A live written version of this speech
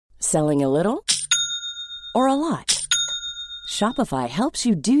Selling a little or a lot? Shopify helps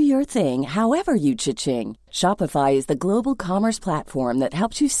you do your thing however you cha-ching. Shopify is the global commerce platform that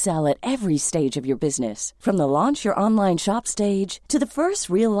helps you sell at every stage of your business. From the launch your online shop stage to the first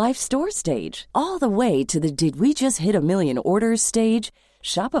real-life store stage, all the way to the did we just hit a million orders stage.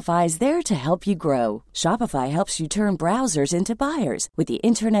 Shopify is there to help you grow. Shopify helps you turn browsers into buyers with the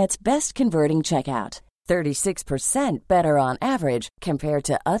internet's best converting checkout. 36% better on average compared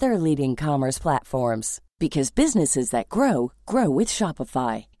to other leading commerce platforms. Because businesses that grow, grow with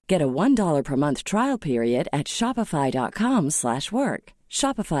Shopify. Get a $1 per month trial period at shopify.com/work.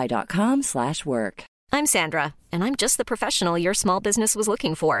 Shopify.com/work. I'm Sandra, and I'm just the professional your small business was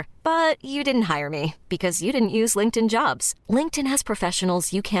looking for. But you didn't hire me because you didn't use LinkedIn Jobs. LinkedIn has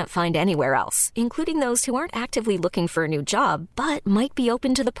professionals you can't find anywhere else, including those who aren't actively looking for a new job, but might be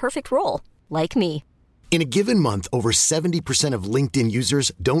open to the perfect role, like me. In a given month, over 70% of LinkedIn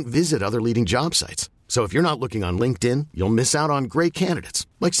users don't visit other leading job sites. So if you're not looking on LinkedIn, you'll miss out on great candidates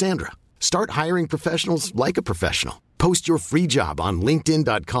like Sandra. Start hiring professionals like a professional. Post your free job on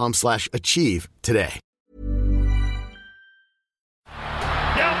linkedin.com/achieve today.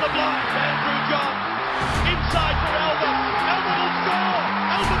 Down the block, Andrew John. Inside for Elba. Elba will score.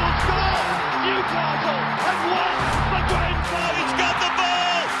 Elba will score. Newcastle have won the Grand Final. He's got the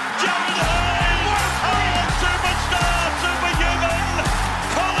ball. Jared Hayes. Oh, superstar, superhuman.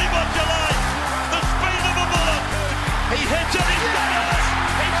 Call him what you like. The speed of a bullet. He hits it. He's got it.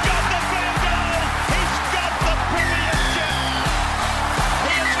 He's got the fair goal. He's got the premiership.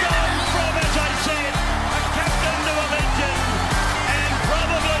 He has gone from, as I said, a captain to a legend, and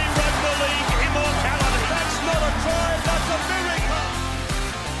probably rugby league immortality. That's not a try. That's a miracle.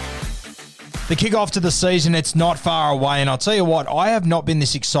 The kickoff to the season, it's not far away, and I'll tell you what, I have not been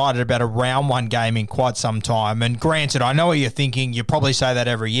this excited about a round one game in quite some time. And granted, I know what you're thinking. You probably say that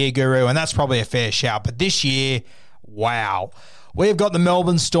every year, Guru, and that's probably a fair shout. But this year, wow. We've got the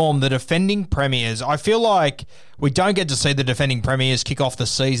Melbourne Storm, the defending premiers. I feel like we don't get to see the defending premiers kick off the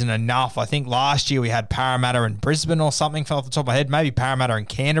season enough. I think last year we had Parramatta and Brisbane or something, fell off the top of my head. Maybe Parramatta and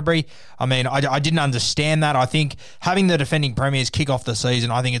Canterbury. I mean, I didn't understand that. I think having the defending premiers kick off the season,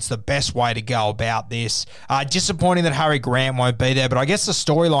 I think it's the best way to go about this. Disappointing that Harry Grant won't be there, but I guess the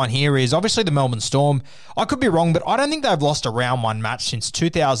storyline here is obviously the Melbourne Storm. I could be wrong, but I don't think they've lost a round one match since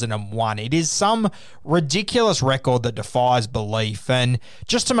 2001. It is some ridiculous record that defies belief. And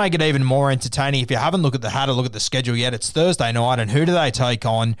just to make it even more entertaining, if you haven't had a look at the schedule yet, it's Thursday night, and who do they take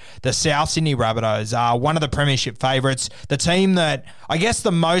on? The South Sydney Rabbitohs, one of the premiership favourites, the team that I guess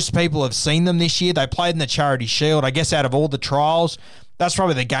the most people have seen them this year. They played in the Charity Shield. I guess out of all the trials, that's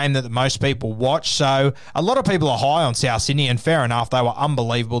probably the game that the most people watch. So a lot of people are high on South Sydney, and fair enough. They were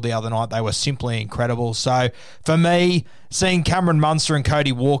unbelievable the other night. They were simply incredible. So for me, seeing Cameron Munster and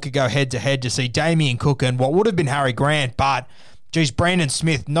Cody Walker go head-to-head to see Damien Cook and what would have been Harry Grant, but geez, Brandon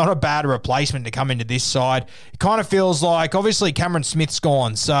Smith, not a bad replacement to come into this side. It kind of feels like, obviously, Cameron Smith's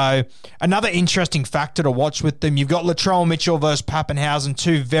gone. So another interesting factor to watch with them. You've got Latrell Mitchell versus Pappenhausen,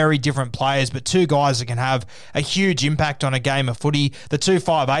 two very different players, but two guys that can have a huge impact on a game of footy. The two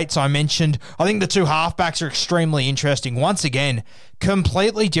 5'8" I mentioned. I think the two halfbacks are extremely interesting. Once again,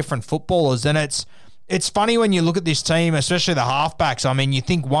 completely different footballers, and it's funny when you look at this team, especially the halfbacks. I mean, you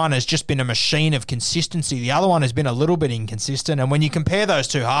think one has just been a machine of consistency. The other one has been a little bit inconsistent. And when you compare those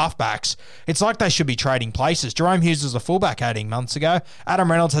two halfbacks, it's like they should be trading places. Jerome Hughes was a fullback 18 months ago. Adam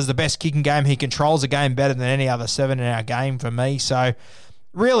Reynolds has the best kicking game. He controls the game better than any other seven in our game for me. So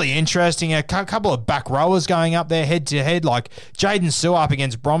really interesting. A couple of back rowers going up there head-to-head, like Jaden Sew up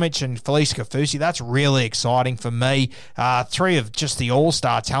against Bromwich and Felice Kafusi. That's really exciting for me. Three of just the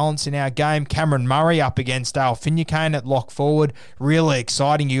all-star talents in our game. Cameron Murray up against Dale Finucane at lock forward. Really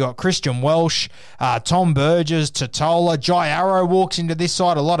exciting. You got Christian Welsh, Tom Burgess, Totola. Jai Arrow walks into this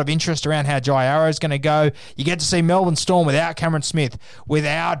side. A lot of interest around how Jai Arrow's going to go. You get to see Melbourne Storm without Cameron Smith,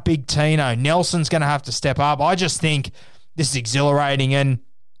 without Big Tino. Nelson's going to have to step up. I just think this is exhilarating. And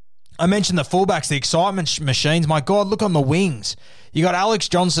I mentioned the fullbacks, the excitement machines. My God, look on the wings. You got Alex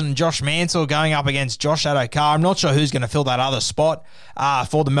Johnson and Josh Mansell going up against Josh Adokar. I'm not sure who's going to fill that other spot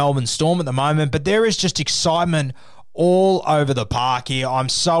for the Melbourne Storm at the moment, but there is just excitement all over the park here. I'm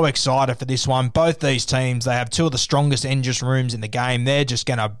so excited for this one. Both these teams, they have two of the strongest engine rooms in the game. They're just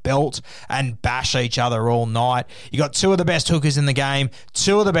going to belt and bash each other all night. You got two of the best hookers in the game,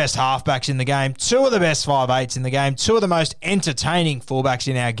 two of the best halfbacks in the game, two of the best 5'8" in the game, two of the most entertaining fullbacks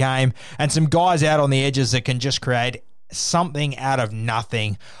in our game, and some guys out on the edges that can just create something out of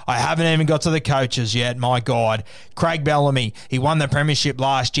nothing. I haven't even got to the coaches yet. My God. Craig Bellamy, he won the premiership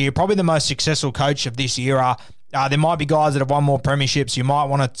last year, probably the most successful coach of this era. There might be guys that have won more premierships. You might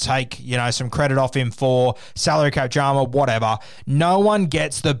want to take, some credit off him for salary cap drama, whatever. No one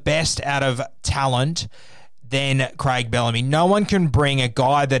gets the best out of talent than Craig Bellamy. No one can bring a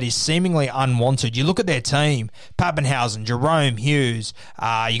guy that is seemingly unwanted. You look at their team, Pappenhausen, Jerome Hughes,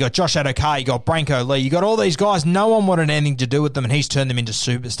 you got Josh Adokar, you got Branko Lee, you got all these guys. No one wanted anything to do with them, and he's turned them into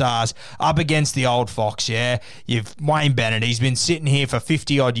superstars up against the old fox, yeah? You've Wayne Bennett. He's been sitting here for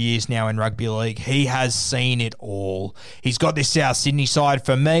 50-odd years now in rugby league. He has seen it all. He's got this South Sydney side.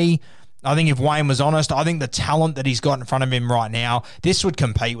 For me, I think if Wayne was honest, I think the talent that he's got in front of him right now, this would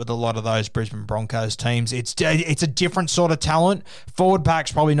compete with a lot of those Brisbane Broncos teams. It's a different sort of talent. Forward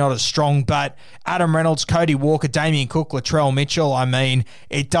pack's probably not as strong, but Adam Reynolds, Cody Walker, Damien Cook, Latrell Mitchell,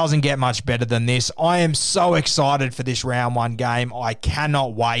 it doesn't get much better than this. I am so excited for this round one game. I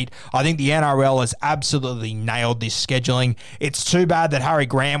cannot wait. I think the NRL has absolutely nailed this scheduling. It's too bad that Harry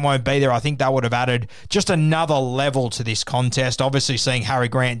Grant won't be there. I think that would have added just another level to this contest. Obviously, seeing Harry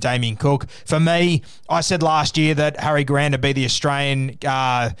Grant, Damien Cook. For me, I said last year that Harry Grant would be the Australian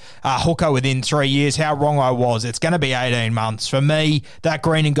hooker within 3 years. How wrong I was. It's going to be 18 months. For me, that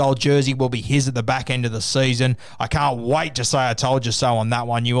green and gold jersey will be his at the back end of the season. I can't wait to say I told you so on that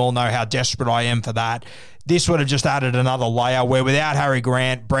one. You all know how desperate I am for that. This would have just added another layer where without Harry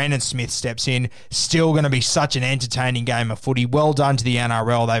Grant, Brandon Smith steps in. Still going to be such an entertaining game of footy. Well done to the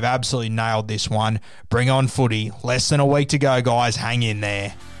NRL. They've absolutely nailed this one. Bring on footy. Less than a week to go, guys. Hang in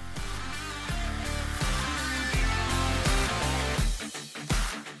there.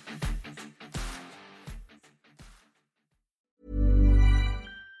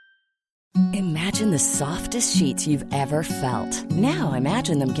 Imagine the softest sheets you've ever felt. Now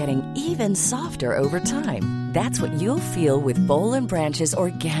imagine them getting even softer over time. That's what you'll feel with Boll & Branch's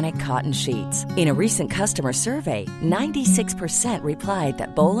organic cotton sheets. In a recent customer survey, 96% replied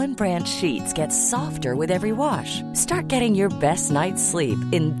that Boll & Branch sheets get softer with every wash. Start getting your best night's sleep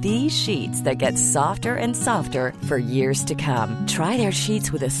in these sheets that get softer and softer for years to come. Try their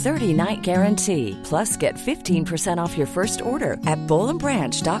sheets with a 30-night guarantee. Plus, get 15% off your first order at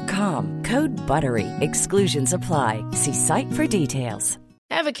bollandbranch.com. Code BUTTERY. Exclusions apply. See site for details.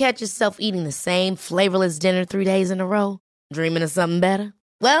 Ever catch yourself eating the same flavorless dinner 3 days in a row? Dreaming of something better?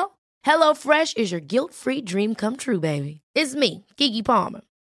 Well, HelloFresh is your guilt-free dream come true, baby. It's me, Keke Palmer.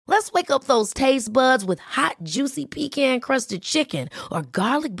 Let's wake up those taste buds with hot, juicy pecan-crusted chicken or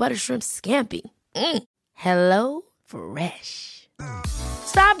garlic butter shrimp scampi. Hello Fresh.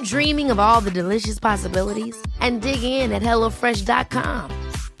 Stop dreaming of all the delicious possibilities and dig in at HelloFresh.com.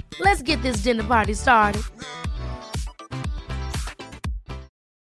 Let's get this dinner party started.